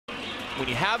when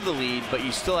you have the lead, but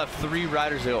you still have 3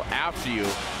 riders that go after you,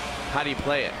 how do you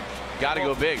play it? Got to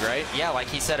go big, right? Yeah, like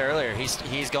he said earlier,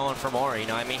 he's going for more. You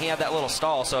know, I mean, he had that little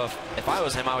stall, so if I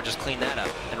was him, I would just clean that up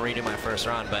and redo my first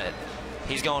run. But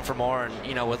he's going for more, and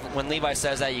you know, when Levi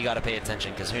says that, you got to pay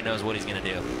attention because who knows what he's going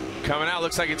to do. Coming out,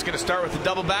 looks like it's going to start with a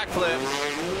double backflip.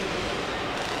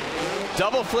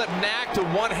 Double flip knack to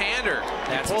one-hander.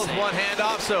 He pulls insane. one hand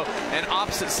off, so an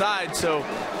opposite side. So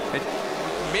it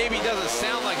maybe doesn't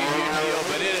sound like a huge deal,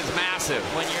 but it is massive.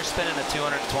 When you're spinning a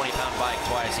 220-pound bike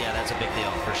twice, yeah, that's a big deal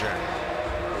for sure.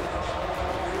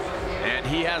 And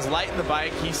he has light in the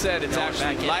bike. He said it's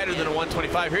actually lighter than a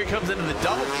 125. Here he comes into the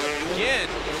double flip again.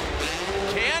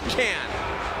 Can.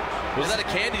 Was that a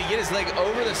can? Did he get his leg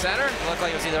over the center? It looked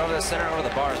like it was either over the center or over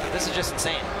the bars, but this is just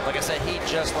insane. Like I said, he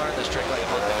just learned this trick like a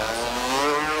month ago.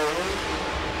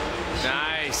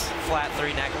 Nice. Flat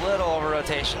 3 neck, little over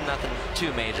rotation, nothing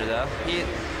too major though.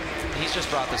 He's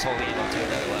just brought this whole game up to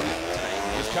another level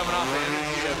tonight. He's coming off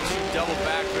of 2 double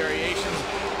back variations.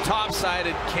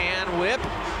 Top-sided can whip,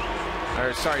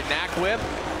 or sorry, knack whip.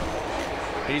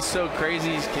 He's so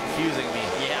crazy, he's confusing me.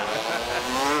 Yeah.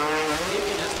 You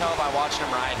can just tell by watching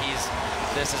him ride,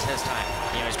 this is his time.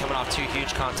 You know, he's coming off 2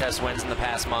 huge contest wins in the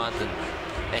past month,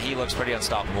 and he looks pretty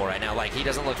unstoppable right now. Like, he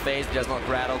doesn't look phased, he doesn't look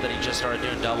rattled that he just started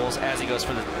doing doubles as he goes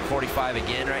for the 45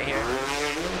 again right here.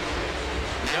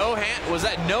 Was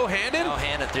that no-handed?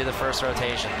 No-handed through the first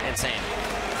rotation. Insane.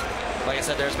 Like I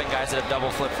said, there's been guys that have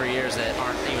double flipped for years that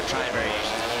aren't even trying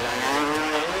variations.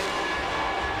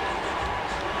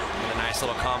 And a nice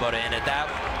little combo to end it. That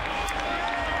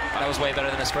was way better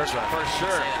than his first run. For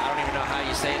sure. I don't even know how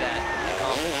you say that.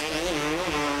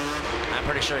 I'm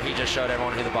pretty sure he just showed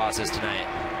everyone who the boss is tonight.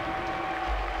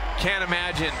 Can't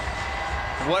imagine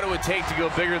what it would take to go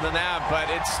bigger than that, but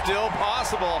it's still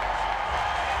possible.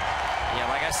 Yeah,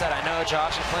 like I said, I know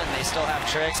Josh and Clinton, they still have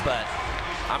tricks, but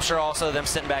I'm sure also them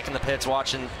sitting back in the pits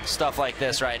watching stuff like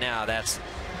this right now, that's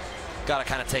got to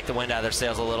kind of take the wind out of their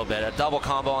sails a little bit. A double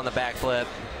combo on the backflip.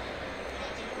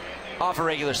 Off a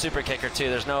regular super kicker too.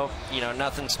 There's no,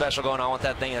 nothing special going on with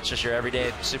that thing. That's just your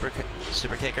everyday super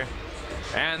kicker.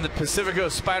 And the Pacifico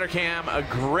Spider Cam, a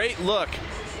great look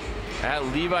at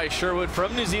Levi Sherwood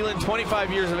from New Zealand,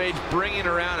 25 years of age, bringing it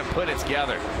around and putting it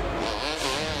together.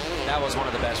 That was one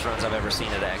of the best runs I've ever seen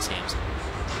at X Games.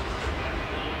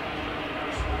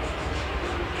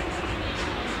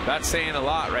 That's saying a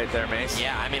lot right there, Mace.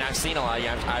 Yeah, I mean, I've seen a lot.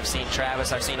 I've seen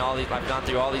Travis. I've seen all these. I've gone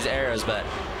through all these eras, but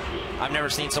I've never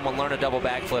seen someone learn a double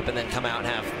backflip and then come out and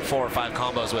have 4 or 5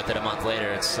 combos with it a month later.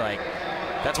 It's like,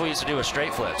 that's what we used to do with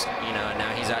straight flips, and now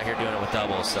he's out here doing it with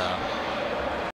doubles, so.